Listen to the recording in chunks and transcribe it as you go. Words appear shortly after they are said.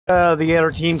The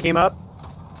other team came up.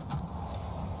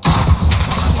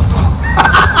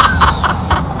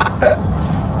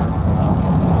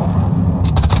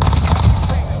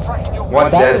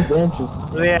 One's dead.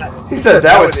 Yeah. He said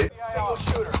that was it.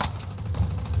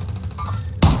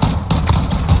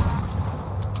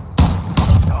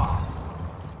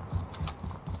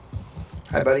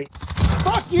 Hi, buddy.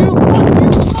 Fuck you! Fuck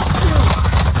you! Fuck you!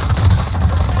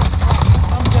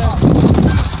 I'm dead.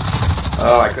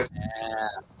 Oh, I couldn't. Yeah.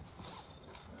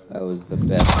 That was the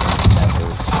best ever.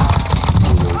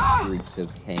 Those streaks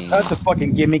of pain. That's a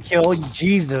fucking gimme kill.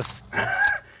 Jesus.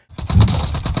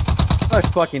 I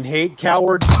fucking hate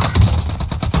cowards.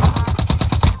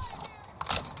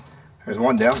 There's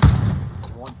one down.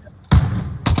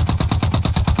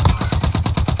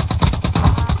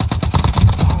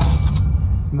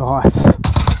 Nice.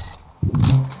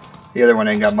 The other one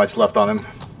ain't got much left on him.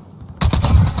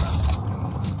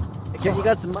 Okay, you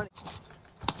got some money.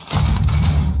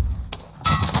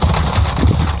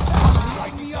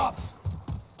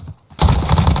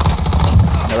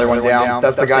 Another one down.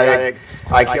 That's the guy that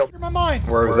I killed. My mind.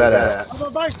 Where was that at? By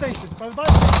the buy station. By the buy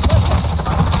station.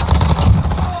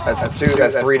 That's two.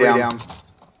 That's three down.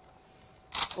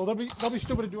 Well, they'll be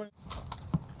stupid to do anything.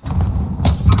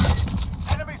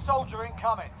 Enemy soldier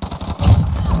incoming.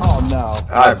 Oh no.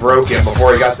 I broke him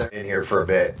before he got in here for a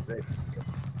bit.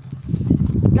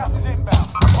 Gas is inbound.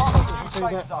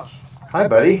 Safe zone. Hi,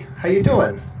 buddy. How you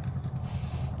doing?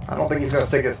 I don't think he's gonna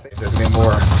stick his face. There's gonna be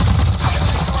more.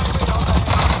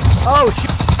 Oh shit.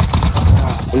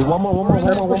 There's one more.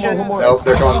 Nope,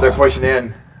 they're going. They're pushing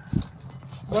in.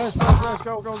 Rest,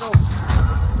 go.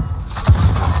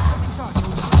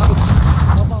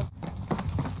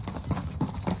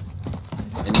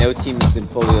 And no team has been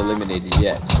fully eliminated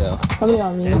yet, so.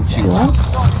 And shoot.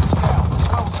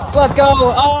 Let's go!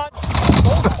 Oh!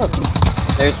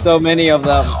 There's so many of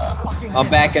them. I'm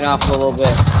backing off a little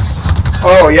bit.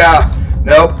 Oh yeah.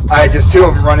 Nope. I had just two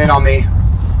of them run in on me.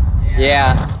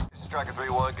 Yeah. Striker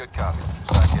 3-1, good copy.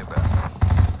 Back here back.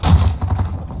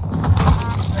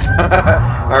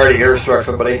 I already airstruck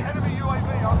somebody. Enemy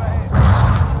UAV overhead.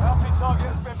 Healthy target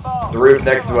has been marked. The roof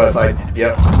next to us.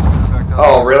 Yep.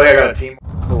 Oh really? I got a team.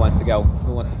 Who wants to go?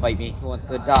 Who wants to fight me? Who wants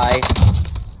to die?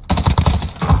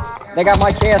 They got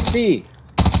my KSP!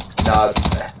 Nah.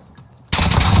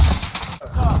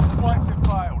 Collective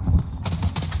failed.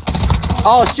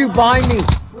 Oh, shoot behind me!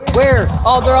 Where?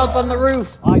 Oh, they're up on the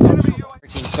roof! Enemy UAV.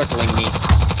 Freaking circling me.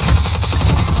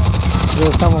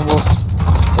 There's someone will.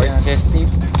 Where's chest team?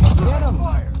 Get him!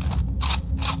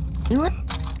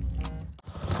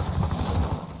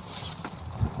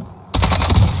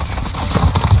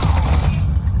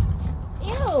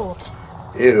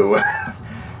 Ew.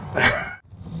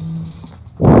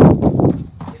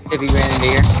 If he ran into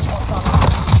here.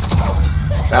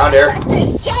 Down there.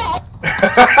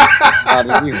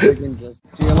 Did you freaking just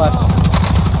to your left?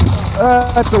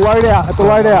 At the loadout,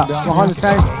 behind the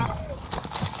tank.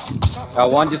 Oh,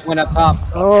 one just went up top.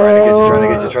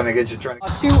 Trying to get you. Oh,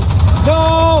 shoot!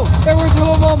 No! There were two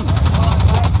of them!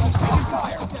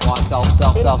 Come on, self.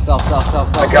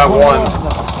 I got one.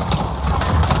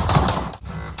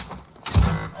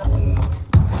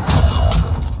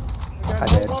 I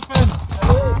did.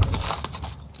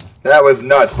 That was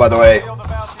nuts, by the way.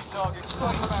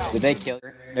 Did they kill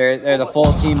her? They're the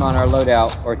full team on our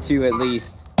loadout, or two at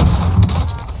least.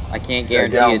 I can't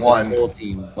guarantee down it's one. a full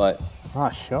team, but Ah,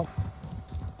 shot.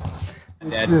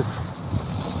 dead.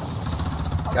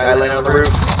 Guy laying on the roof.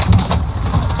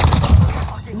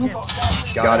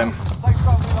 Got him.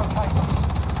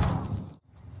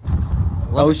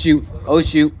 Oh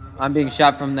shoot! I'm being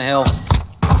shot from the hill.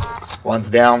 One's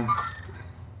down.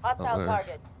 Hostile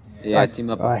target. Yeah, team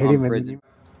up I hit on him in prison.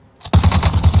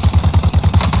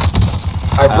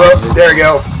 I broke. There you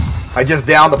go. I just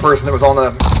downed the person that was on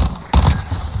the.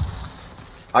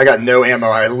 I got no ammo.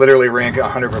 I literally ran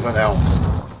 100% out.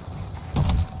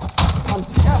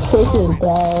 Freaking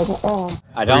dead. Oh.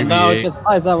 I don't know. It just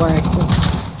flies that way.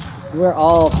 We're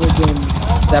all freaking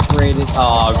separated.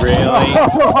 Oh really?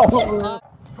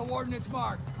 Coordinates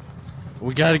marked.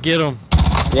 We gotta get him.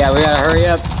 Yeah, we gotta hurry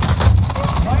up.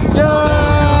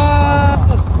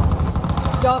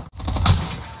 Just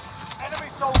Enemy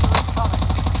soldier incoming.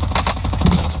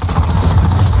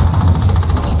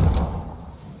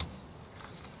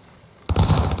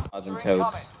 and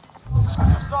Toads. Safe.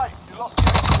 You lost the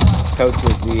Toads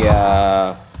was the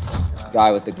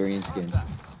guy with the green skin.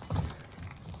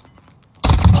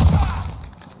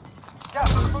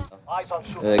 gas movement. Eyes on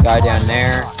shore. The guy down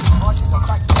there.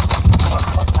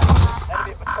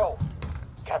 Enemy patrol.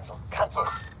 Cancel.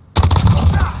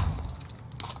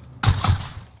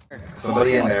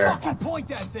 Somebody in there. Point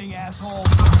that thing, asshole.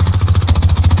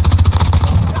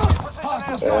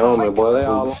 Yeah, homie, boy, they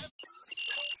all